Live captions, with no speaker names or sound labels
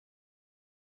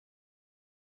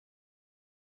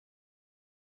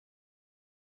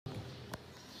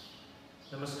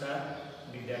Namaskar,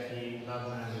 Vidyarthi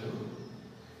Bhavanaru.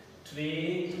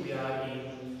 Today we are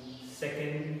in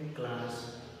second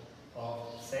class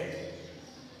of set.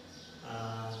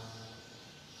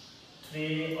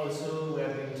 Today also we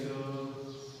are going to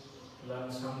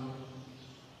learn some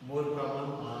more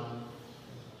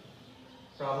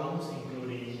problems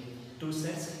including two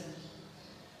sets.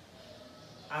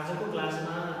 आजको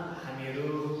क्लासमा हामीहरू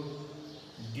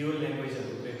dual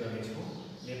ल्याङ्ग्वेजहरु प्रयोग गर्नेछौं।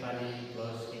 Nepali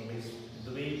plus English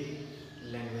दुवै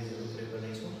ल्याङ्ग्वेजहरु प्रयोग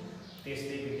गर्नेछौं।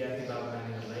 त्यसले विद्यार्थी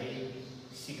बाबुनानीहरुलाई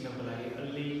सिक्नको लागि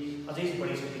अलि अझै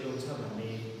बढी सजिलो हुन्छ भन्ने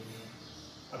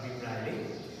अभिप्रायले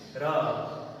र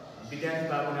विद्यार्थी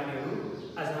बाबुनानीहरु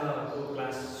आजको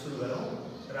क्लास सुरु गरौं।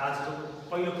 र आजको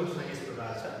पहिलो प्रश्न यस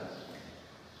प्रकार छ।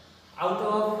 Out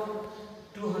of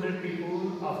 200 people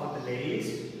of the ladies,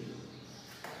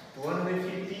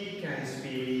 150 can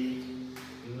speak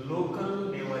local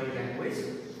Newari language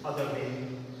other than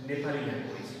Nepali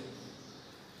language.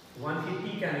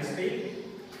 150 can speak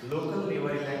local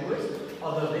Newari language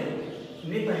other than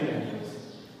Nepali language.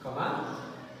 Comma,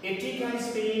 80 can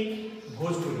speak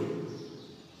Bhojpuri,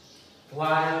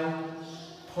 while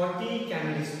 40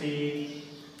 cannot speak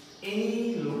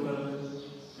any local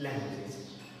languages.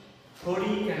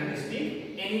 40 cannot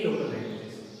speak any local languages.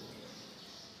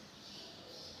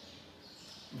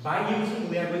 By using,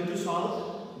 we are going to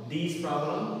solve this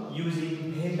problem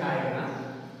using Venn diagram.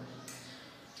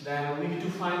 Then we need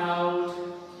to find out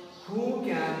who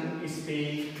can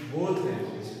speak both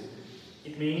languages.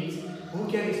 It means who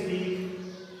can speak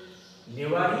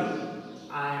Newari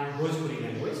and Bhojpuri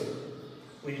language.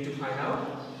 We need to find out,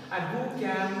 and who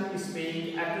can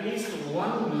speak at least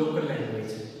one local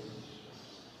language.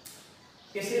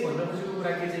 यसले भन्न खोजेको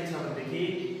कुरा के चाहिँ छ भनेदेखि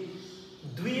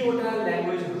दुईवटा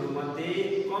ल्याङ्ग्वेजहरु मध्ये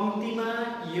कम्तिमा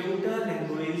एउटा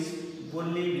ल्याङ्ग्वेज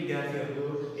बोल्ने विद्यार्थीहरु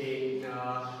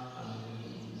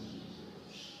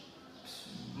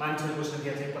मान्छेहरुको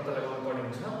संख्या चाहिँ पत्ता लगाउन पर्ने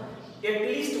हुन्छ।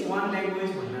 एटलिस्ट वन ल्याङ्ग्वेज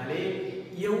भन्नाले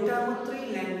एउटा मात्रै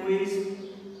ल्याङ्ग्वेज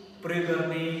प्रयोग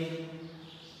गर्ने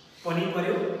पनि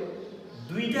पर्यो।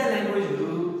 दुईटा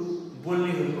ल्याङ्ग्वेजहरु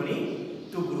बोल्नेहरु पनि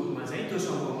त्यो ग्रुपमा चाहिँ त्यो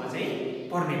समूहमा चाहिँ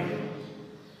पर्ने भयो।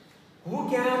 Who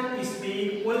can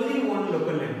speak only one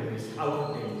local language out of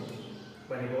 10?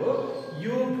 भनेको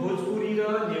यो भोजपुरी र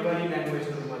नेवारी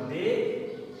ल्याङ्ग्वेजहरु मध्ये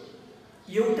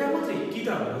एउटा मात्रै कि त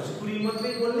भोजपुरी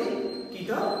मात्रै बोल्ने कि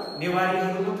त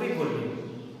नेवारीहरु मात्रै बोल्ने,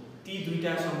 ती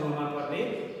दुईटा समूहमा पर्ने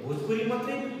भोजपुरी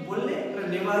मात्रै बोल्ने र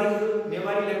नेवारी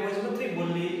ल्याङ्ग्वेज मात्रै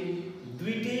बोल्ने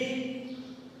दुईटै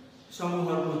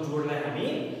समूहहरुको जोडलाई हामी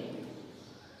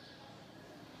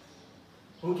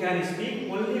who can speak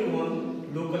only one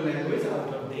local language out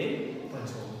of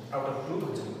two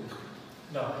भन्छौं।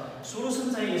 ल सोलुसन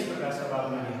चाहिँ यस प्रकार छ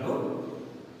बाबुनानीहरु।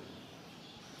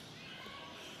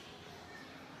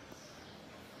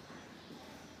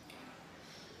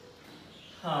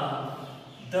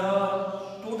 The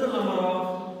total number of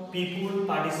people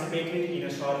participated in a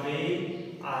survey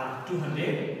are 200.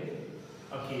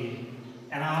 Okay,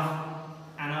 n of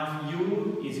u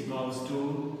is equals to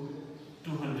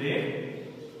 200.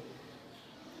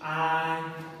 And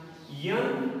n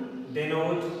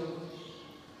denote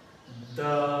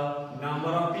the number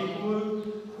of people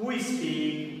who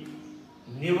speak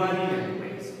Newari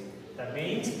language. That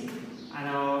means n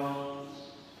of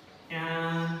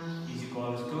n is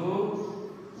equals to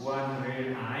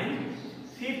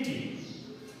 150.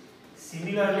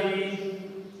 Similarly,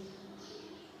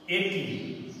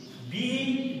 80. B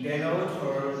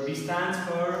denotes B stands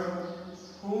for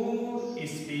who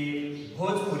speak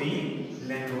Bhojpuri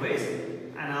language,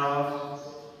 and of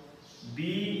B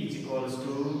is equals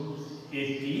to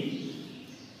 80.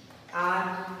 And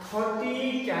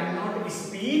 30 cannot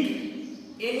speak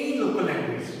any local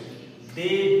language.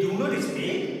 They do not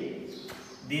speak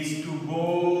these two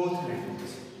both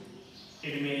languages.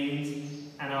 It means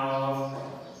and of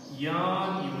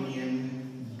Yan union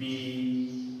B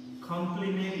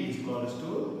complement is equals to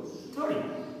 30.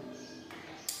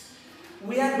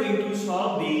 We are going to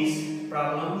solve this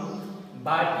problem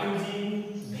by using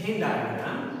Venn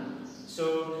diagram. So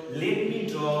let me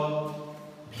draw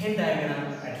Venn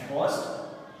diagram at first.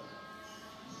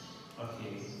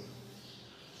 Okay.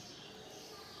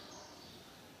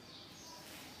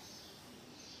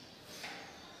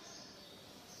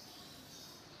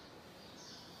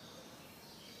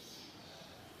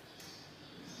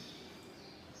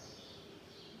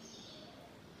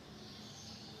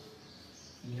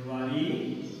 Newari,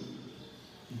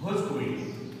 Bhojpuri.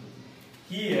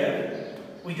 Here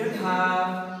we don't have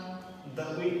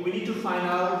we need to find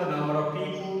out the number of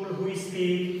people who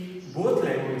speak both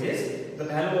languages. The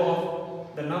value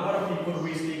of the number of people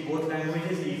who speak both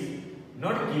languages is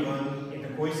not given in the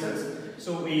questions.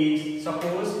 So we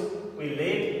suppose we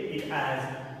let it as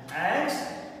x.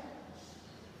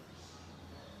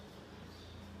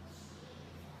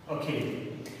 Okay.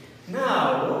 Now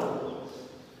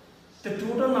the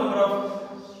total number of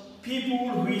people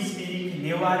who speak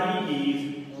Newari is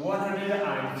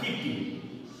 150.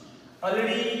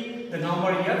 Already the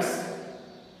number x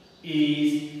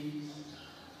is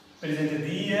presented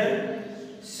here.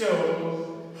 So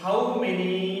how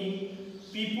many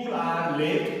people are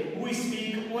left who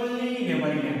speak only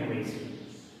Newari language?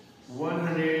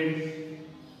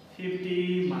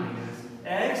 150 minus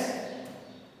x.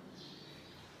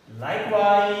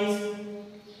 Likewise,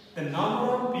 the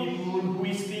number of people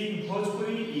who speak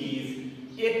Bhojpuri is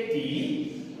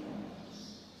 80.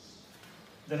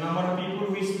 The number of people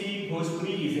who speak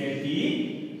Bhojpuri is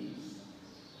 80.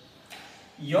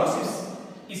 Yours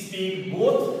speak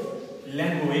both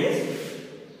language.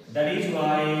 That is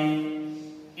why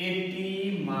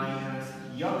 80 minus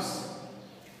yours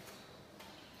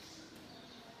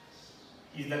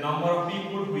is the number of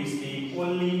people who speak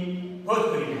only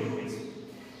Bhojpuri language.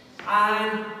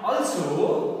 And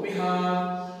also we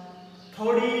have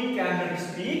 30 cannot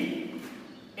speak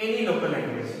any local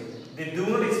language. They do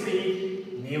not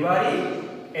speak Newari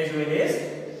as well as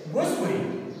Bhojpuri.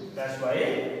 That's why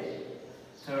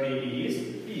 30 is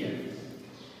here.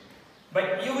 By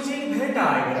using Venn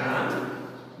diagram,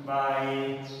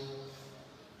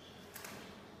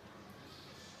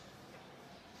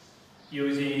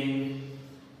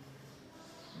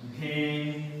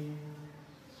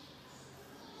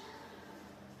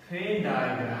 Venn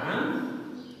diagram.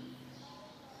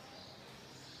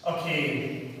 Okay,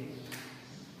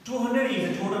 200 is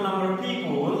the total number of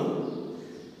people.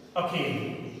 Okay,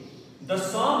 the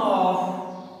sum of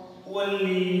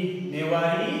only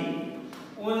Newari,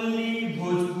 only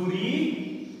Bhojpuri,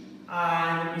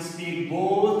 and speak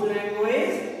both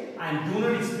language and do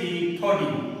not speak 30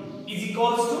 is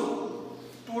equals to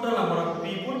total number of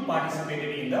people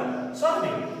participated in the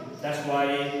survey. That's why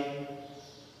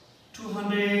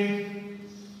 200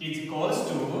 is equals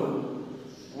to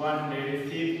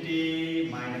 150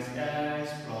 minus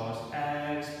x plus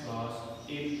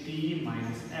 80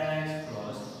 minus x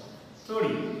plus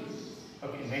 30.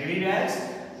 Okay, negative x,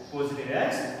 positive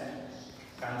x,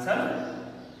 cancel.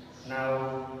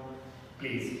 Now,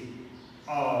 please,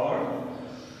 or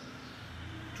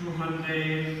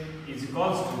 200 is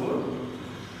equals to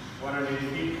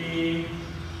 150,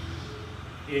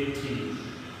 80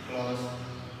 plus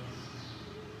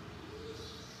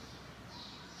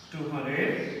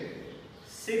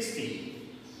 260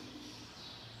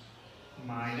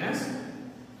 minus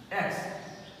x.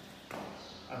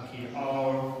 Okay, or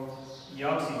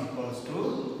yours is equals to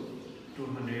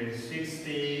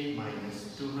 260 minus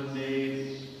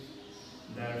 200.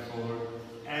 Therefore,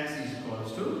 x is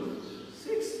equals to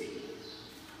 60.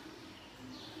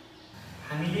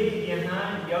 हामीले यहाँ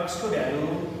x को value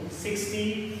 60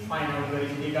 find out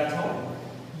गरिसकेका छौं।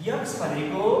 x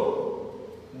भनेको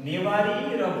नेवारी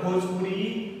र भोजपुरी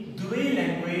दुवै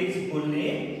language बोल्ने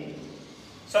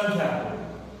संख्या हो।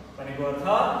 भनेको अर्थ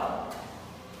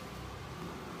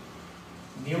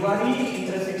Newari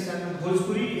intersection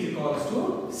Bhojpuri is equals to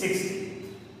 60।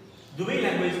 दुवै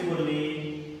ल्याङ्ग्वेज बोल्ने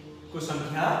को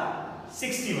संख्या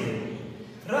 60 भयो।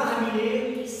 र हामीले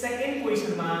सेकेन्ड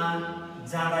क्वेशनमा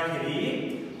जाँदाखेरि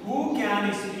who can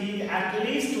speak at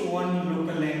least one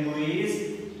local language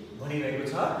भनिरहेको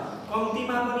छ।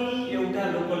 कम्तीमा पनि एउटा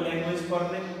लोकल ल्याङ्ग्वेज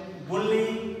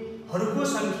बोल्नेहरूको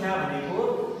संख्या भनेको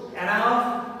enough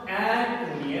N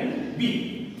union B.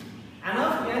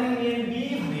 Enough N union B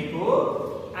भनेको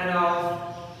enough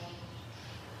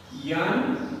N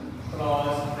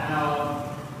plus enough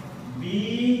B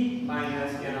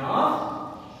minus enough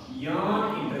N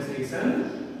intersection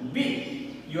B.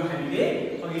 यो हामीले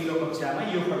अघिल्लो कक्षामा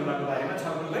यो फर्मुलाको बारेमा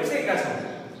छलफल गरिसकेका छौं।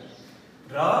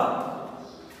 र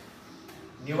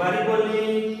नेवारी बोल्ने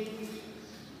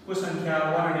को संख्या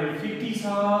 150 छ,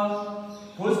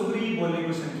 भोजपुरी बोल्ने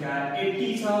को संख्या 80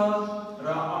 छ र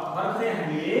भर्खरै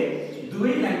हामीले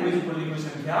दुवै ल्याङ्ग्वेज बोल्ने को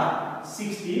संख्या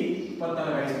 60 पत्ता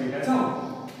लगाइसकेका छौं।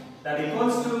 That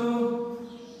equals to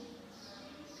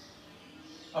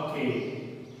okay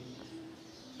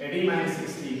 80 minus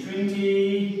 60 20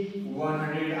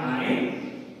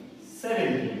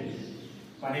 170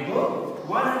 भनेको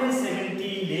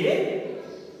 170 ले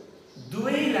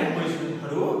दुवै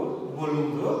ल्याङ्ग्वेजहरु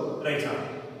बोल्नुको रहेछ।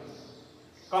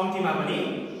 कम्तीमा पनि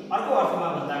अर्को अर्थमा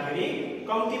भन्दाखेरि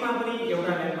कम्तीमा पनि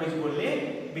एउटा ल्याङ्ग्वेज बोल्ने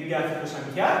विद्यार्थीको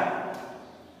संख्या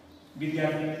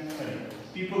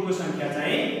पिपलको संख्या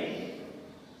चाहिँ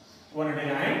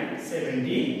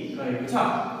 170 रहेको छ।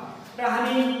 र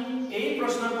हामी यही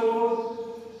प्रश्नको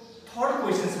थर्ड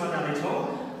क्वेशन्समा जानेछौँ।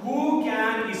 Who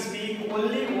can speak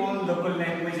only one local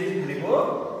languages भनेको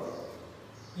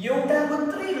एउटा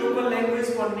मात्रै लोकल ल्याङ्ग्वेज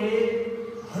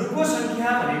पढ्नेहरूको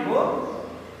संख्या भनेको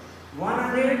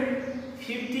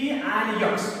 150 and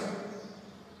yaks.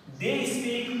 They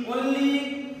speak only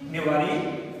Newari.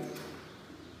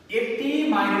 80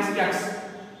 minus yaks.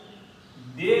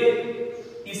 They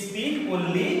speak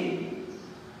only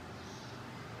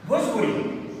Bhojpuri.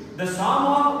 The sum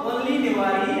of only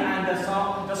Newari and the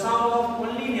sum of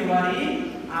only Newari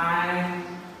and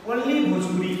only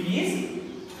Bhojpuri is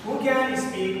who can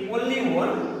speak only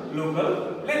one local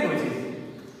language.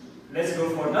 Let's go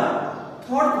for the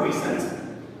third question.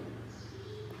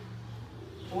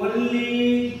 Only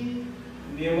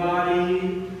Newari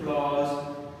plus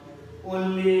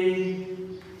only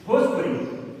Bhojpuri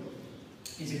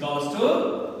is equals to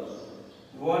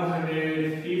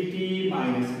 150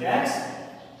 minus x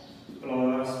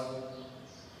plus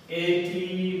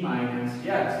 80 minus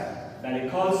x. That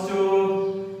equals to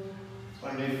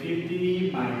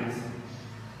 150 minus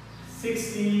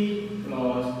 60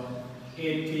 plus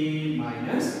 80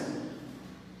 minus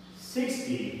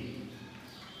 60.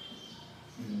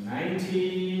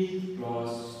 90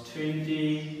 plus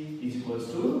 20 is equals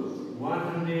to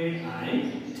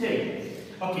 110.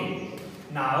 Okay,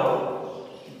 now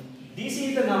this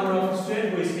is the number of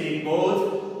students who speak both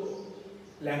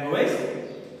language.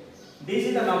 This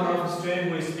is the number of students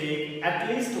who speak at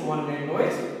least one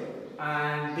language,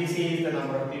 and this is the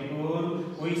number of people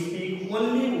who speak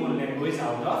only one language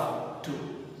out of two.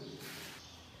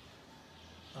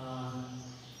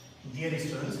 Dear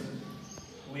students,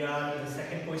 we are in the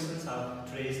second questions of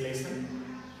today's lesson.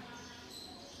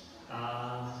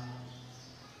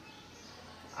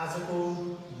 आजको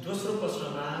दोस्रो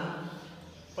प्रश्नमा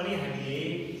पनि हामीले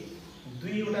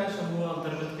दुईवटा समूह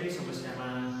अन्तर्गतकै समस्यामा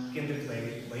केन्द्रित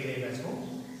भइरहेका छौँ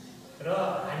र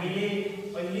हामीले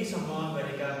अहिलेसम्म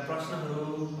गरेका प्रश्नहरू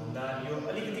भन्दा यो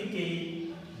अलिकति केही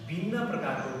भिन्न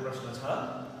प्रकारको प्रश्न छ।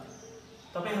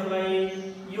 तपाईहरुलाई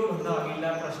यो भन्दा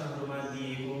अघिल्ला प्रश्नहरूमा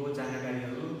दिएको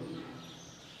जानकारीहरू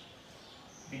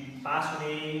पास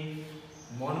हुने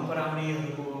मन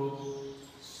पराउनेहरूको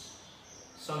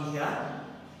संख्या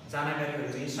जानकारीहरू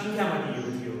चाहिँ संख्यामा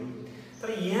दिएको थियो, तर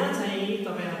यहाँ चाहिँ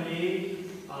तपाईहरुले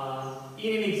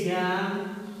in an exam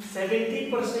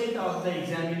 70% of the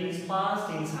examinees passed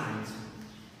in science.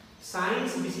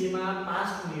 Signs विषयमा पास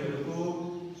हुनेहरूको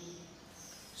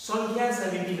संख्या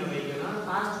 70 नभइकन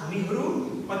पास हुनेहरू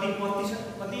कति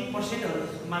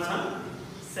पर्सेन्टमा छन्?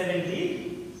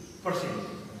 70%.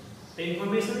 The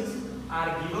informations are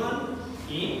given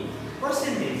in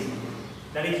percentage.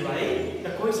 That is why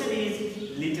the question is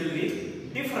little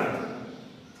bit different.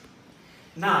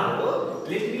 Now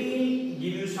let me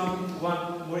give you one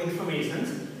more information.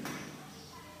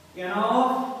 You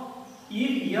know,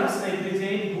 if yes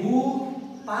represent who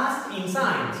passed in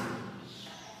science,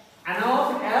 and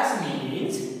of S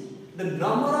means the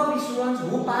number of students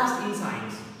who passed in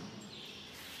science.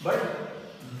 But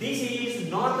this is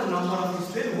not the number of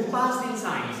students who passed in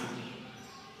science.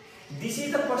 This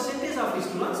is the percentage of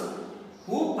students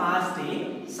who passed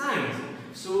in science.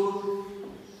 So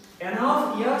n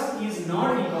of s is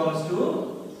not equals to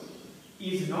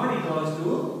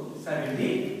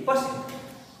 70%.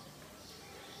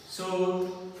 So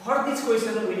for this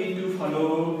question we need to follow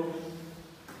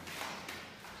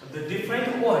the different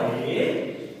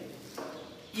way.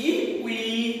 If we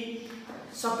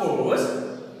suppose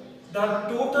the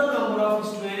total number of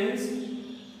students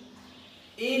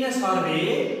in a survey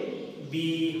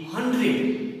be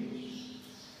 100,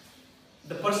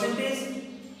 the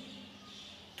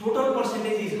total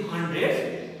percentage is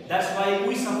 100. That's why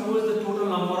we suppose the total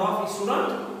number of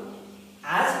students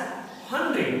as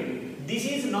 100. This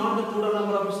is not the total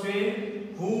number of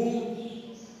students who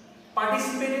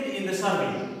participated in the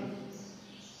survey.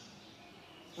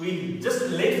 We just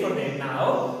let for them now.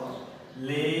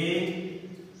 Let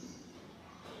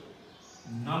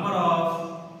number of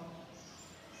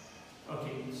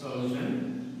solution.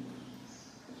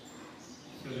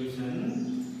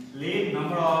 Let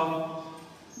number of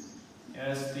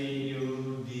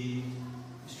STUD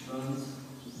students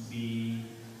be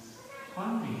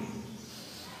 100.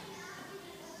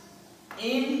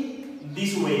 In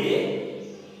this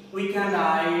way, we can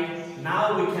write.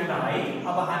 Now we can write.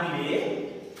 अब हामीले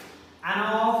n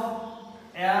of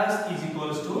s is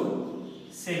equals to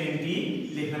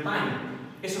 70 लेख्न पायौं।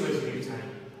 यसो गरिसकेको छ।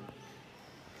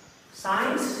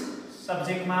 Signs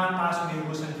सब्जेक्टमा पास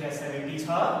हुनेहरूको संख्या 70 छ।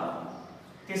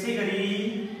 त्यसैगरी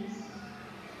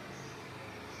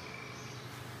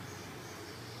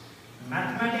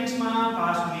mathematics में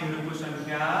पास हुनेहरुको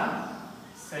संख्या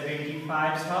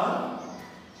 75 छ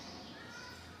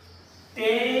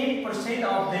 10%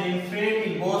 of them failed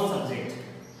in both subjects.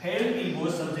 Failed in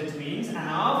both subjects means and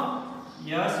of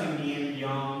yes union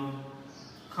young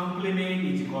complement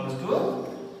is equals to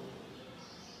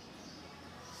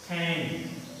 10.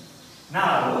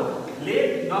 Now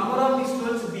let number of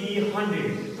students be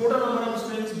 100. Total number of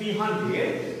students be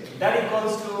 100. That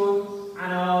equals to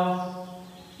n of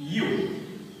u.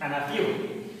 N of u.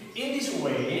 In this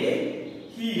way,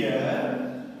 here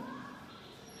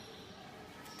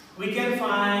we can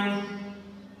find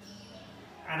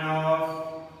n of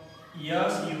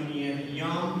yes union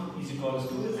young is equals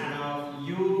to n of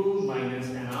u minus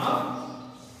n of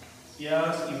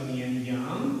yes union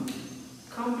young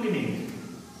complement.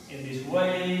 In this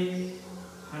way,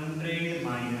 100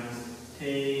 minus 10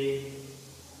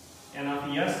 n of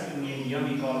yes union young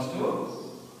equals to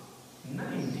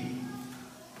 90.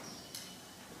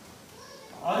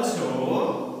 Also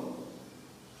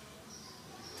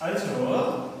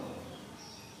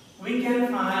we can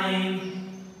find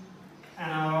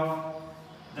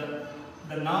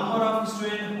the number of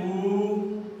students who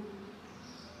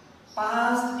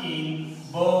passed in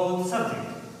both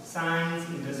subjects, science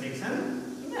intersection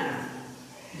math,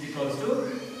 is equals to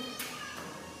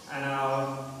n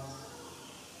of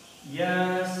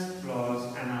yes plus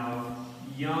n of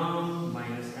young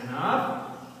minus n of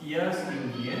yes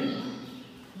union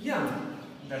young.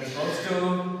 That equals to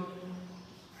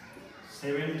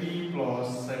 70 plus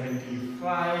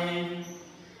 75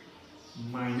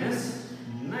 minus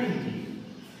 90.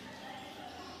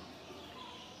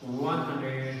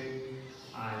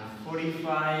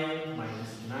 145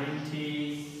 minus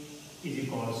 90 is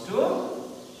equals to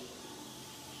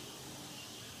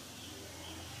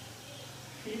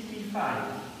 55.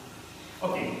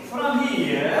 Okay, from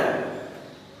here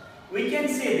we can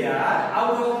say that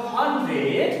out of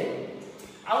 100,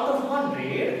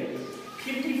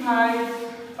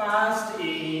 55 passed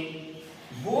in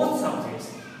both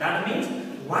subjects. That means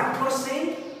what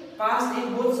percent passed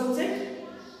in both subjects?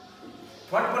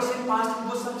 What percent passed in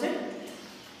both subjects?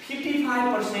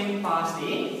 55% passed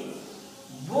in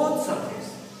both subjects.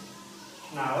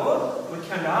 Now we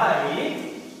can write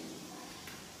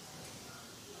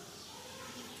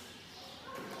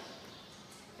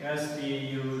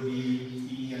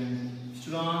STUDEN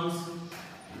students,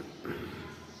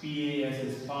 PAS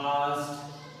is passed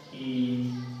in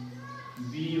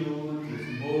BU is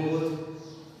both,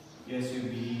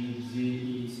 SUB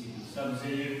JEC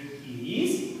subject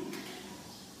is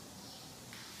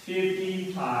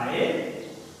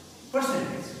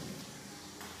 55%.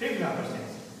 55%.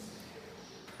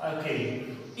 Okay.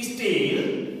 Still,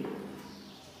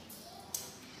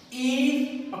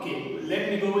 if let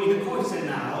me go in the question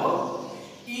now.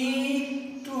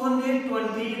 If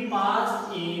 220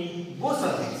 passed in both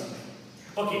subjects.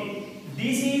 Okay.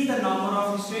 This is the number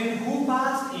of students who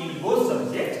passed in both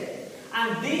subjects,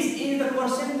 and this is the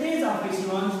percentage of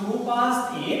students who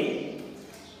passed in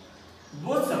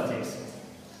both subjects.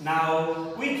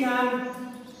 Now we can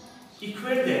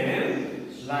equate them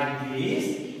like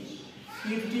this.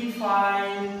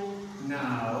 55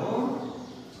 now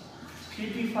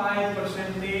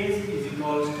 55% is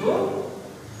equals to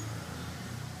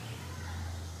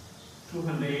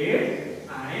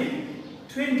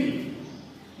 220.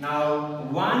 Now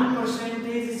 1%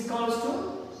 is equals to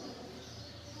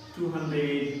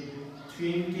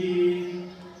 220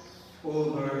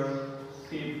 over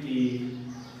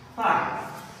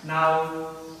 55.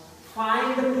 Now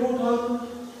find the total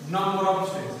number of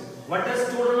students. What does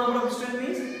total number of students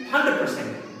means?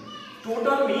 100%.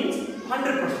 Total means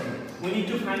 100%. We need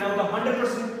to find out the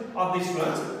 100% of the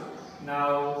students.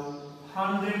 Now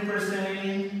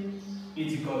 100%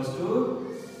 is equals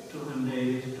to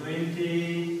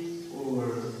 220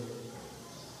 over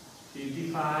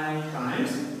 55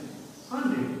 times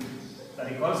 100.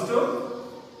 That equals to,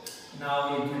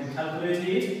 now you can calculate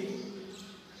it.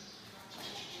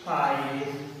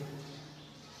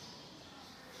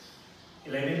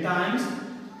 11 times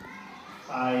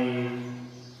 5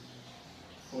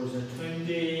 4 is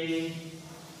 20,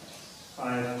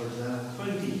 5 4 is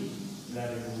 20,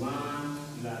 11 1,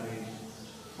 11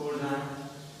 4 is,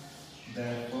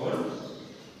 therefore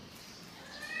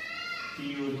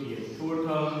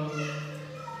total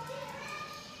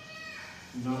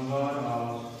number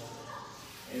of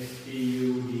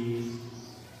STUD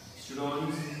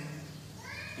students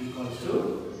equals to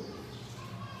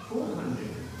 400.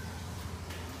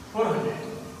 400.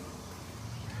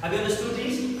 Have you understood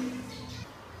this?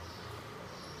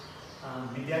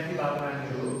 विद्यार्थी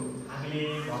बाबुरानीहरु हामीले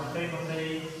भर्खरै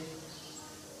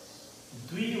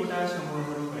दुईवटा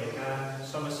समूहहरू भएका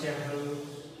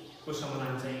समस्याहरूको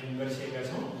समाधान चाहिँ गरिसकेका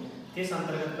छौँ। त्यस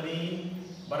अन्तर्गत पनि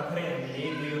भर्खरै हामीले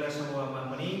दुईवटा समूहमा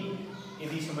पनि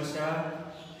यदि समस्या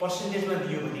पर्सेन्टेजमा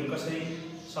दियो भने कसरी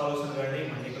सल्युसन गर्ने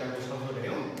भन्ने कुराको छलफल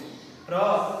गऱ्यौँ र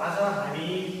आज हामी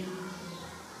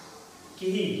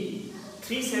केही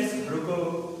 3 सेट्सहरूको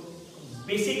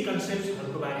बेसिक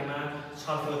कन्सेप्ट्सहरूको बारेमा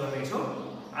छलफल गर्दैछौँ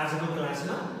आजको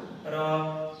क्लासमा र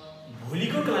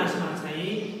भोलिको क्लासमा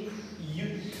चाहिँ यो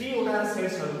 3 वटा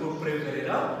सेट्सहरूको प्रयोग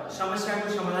गरेर समस्याको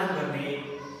समाधान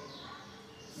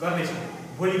गर्नेछौँ।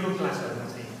 भोलिको क्लासहरुमा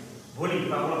चाहिँ भोलि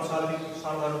प्रब्लम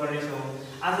सल्भहरू गर्नेछौँ।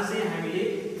 आज चाहिँ हामीले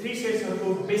 3 सेट्सहरूको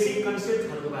बेसिक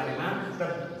कन्सेप्टहरूको बारेमा र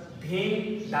भेन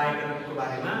डायग्रामको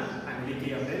बारेमा हामीले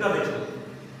केही अध्ययन गर्दैछौँ।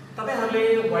 तपाईहरुले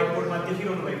व्हाइट बोर्डमा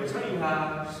देखिरहनु भएको छ। You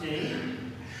have seen.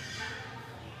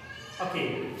 Okay,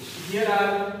 here are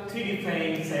 3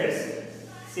 different sets: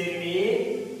 set A,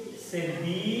 set B,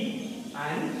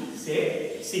 and set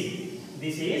C.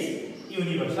 This is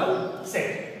universal set.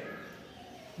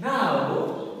 Now,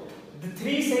 the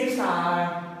 3 sets are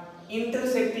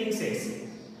intersecting sets.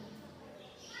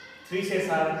 3 sets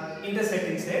are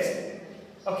intersecting sets.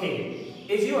 Okay,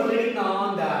 as you already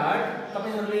know that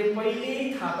तपाईहरुले पहिले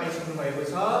थाहा पाइसक्नु भएको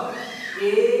छ A,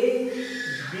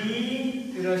 B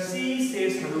raw C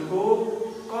सेट्सहरुको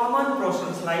कमन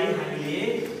पर्सन्सलाई हामीले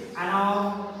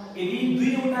यदि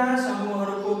दुईवटा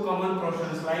समूहहरुको कमन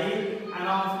पर्सन्सलाई A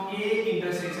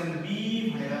intersection B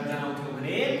भनेर जनाउँथ्यौं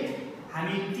भने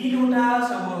हामी तीनवटा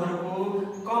समूहहरुको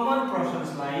कमन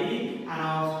पर्सन्सलाई A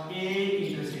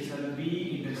intersection B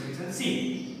intersection C.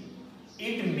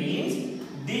 It means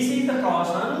this is the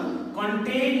person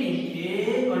contained in A,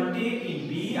 contained in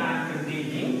B, and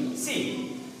contained in C.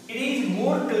 It is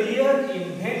more clear in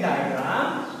Venn diagram.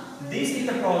 This is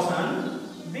the person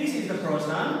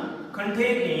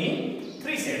contained in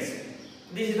 3 sets.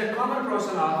 This is the common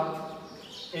person of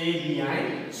A, B,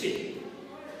 and C.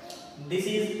 This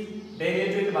is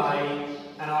denoted by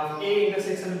A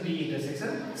intersection B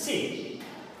intersection C.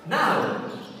 Now,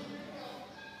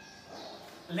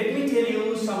 let me tell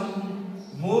you some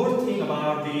more thing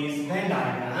about this Venn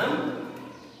diagram.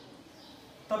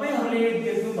 तपाईहरुले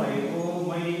देख्नु भएको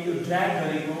मैले यो drag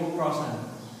गरेको प्रश्न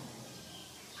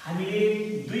हामीले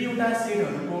दुईवटा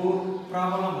सेटहरुको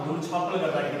प्रब्लमहरु छलफल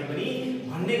गर्दाखेरि पनि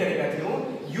भन्ने गरेका थियौं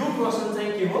यो प्रश्न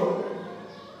चाहिँ के हो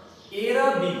A र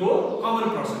B को कमन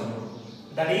प्रश्न हो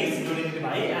that is denoted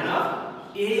by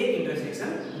A intersection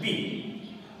B.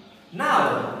 Now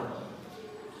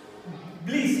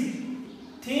please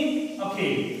think,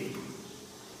 okay,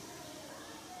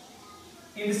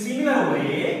 in the similar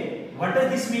way, what does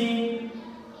this mean?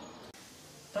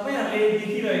 तपाईहरुले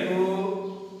देखिरहेको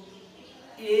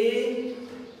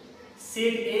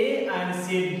set A and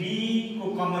set B को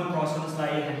कमन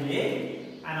पर्सन्सलाई हामीले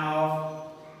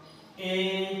A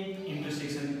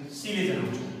intersection C ले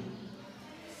जनाउँछौं.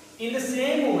 In the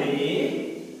same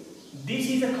way, this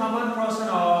is the common person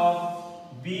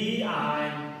of B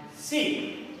and C.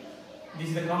 This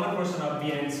is the common person of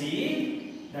B and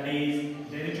C, that is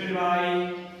denoted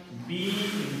by B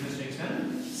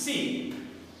intersection C.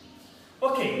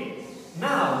 Okay,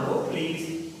 now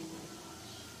please.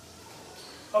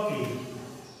 Okay,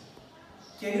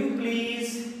 can you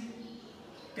please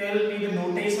tell me the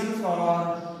notation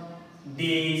for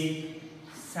these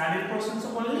shaded persons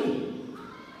only?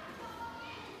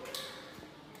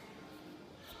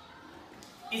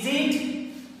 Is it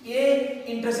A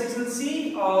intersection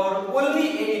C or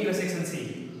only A intersection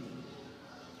C?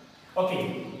 Okay,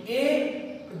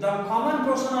 the common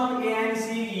portion of A and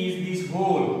C is this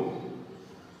whole,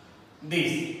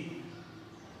 this.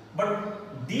 But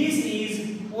this is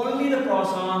only the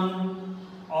portion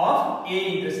of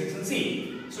A intersection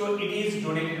C. So it is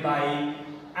denoted by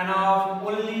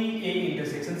only A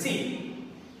intersection C.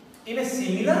 In a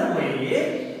similar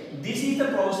way, this is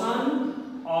the portion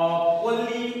of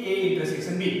only A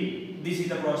intersection B. This is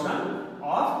the portion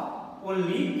of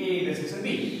only A intersection B.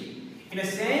 In the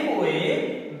same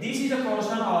way, this is the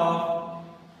portion of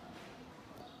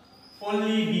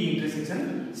only B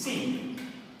intersection C.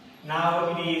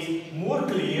 Now it is more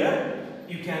clear.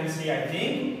 You can see, I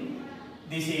think,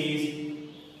 this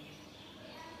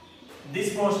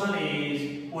portion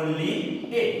is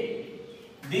only A.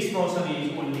 This portion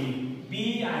is only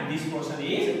B, and this portion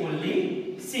is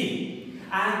only C.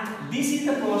 And this is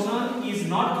the portion is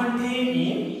not contained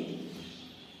in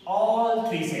all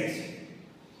 3 sets.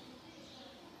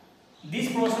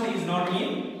 This portion is not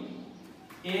in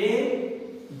A,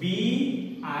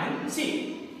 B, and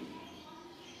C.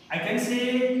 I can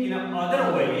say in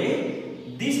another way,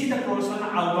 this is the portion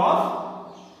out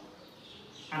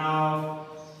of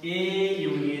A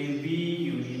union B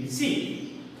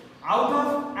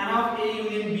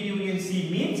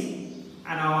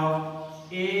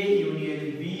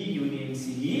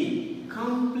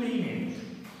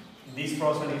This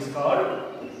person is called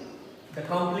the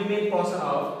complement person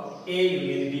of A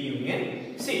union B union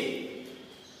C.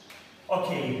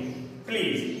 Okay,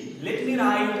 please let me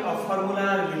write a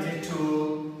formula related to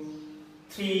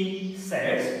 3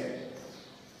 sets.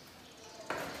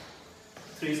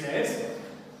 3 sets.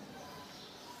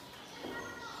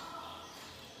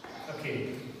 Okay.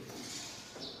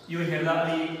 यो हेर्दा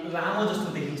अलि लामो जस्तो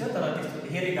देखिन्छ तर त्यस्तो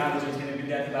धेरै गाह्रो चाहिँ छैन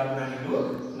विद्यार्थी बाबु नानीहरु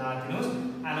नआत्तिनुस्.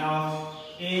 And of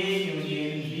A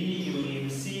union B union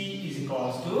C is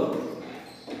equals to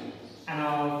and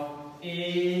of A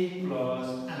plus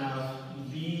and of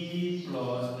B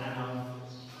plus and of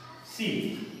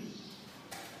C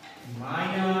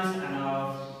minus and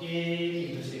of A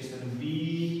intersection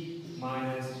B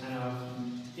minus and of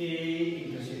A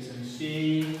intersection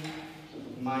C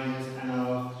minus and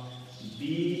of B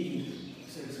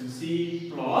intersection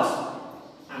C plus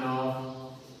and of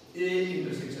A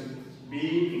intersection B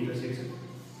intersection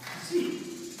C.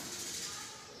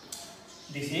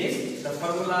 This is the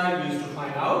formula used to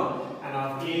find out and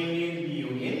of A union B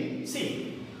union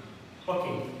C.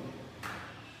 Okay.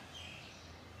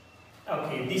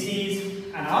 Okay, this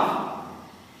is an of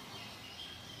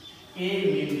A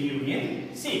union B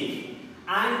union C.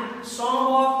 And sum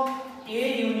of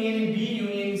A union B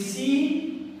union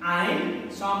C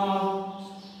and sum of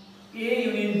A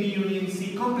union B union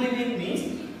C complement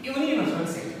means universal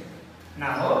set.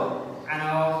 Now, and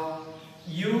of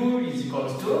U is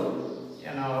equals to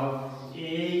and of A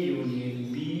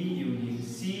union B union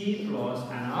C plus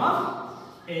and of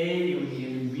A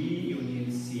union B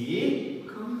union C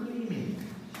complement.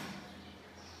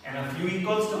 And of U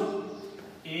equals to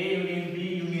A union B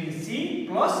union C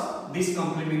plus this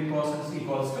complement process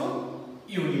equals to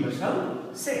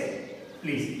universal set.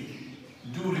 Please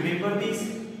do remember this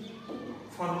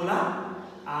formula,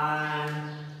 and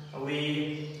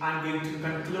I'm going to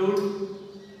conclude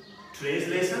today's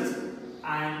lessons,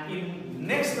 and in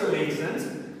next lessons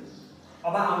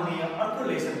अब आउने अर्को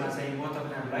लेसनमा चाहिँ म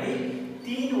तपाईहरुलाई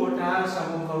 3 वटा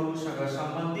समूहहरुसँग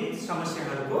सम्बन्धित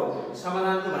समस्याहरुको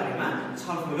समाधानको बारेमा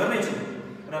छलफल गर्नेछु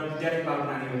र विद्यार्थी बाबु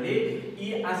नानीहरुले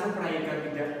यी आज पढाएका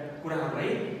कुराहरुलाई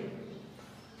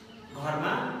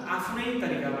घरमा आफ्नै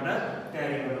तरिकाबाट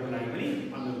तयारी गर्नको लागि पनि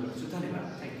अनुरोध गर्छु. धन्यवाद.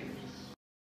 Thank you.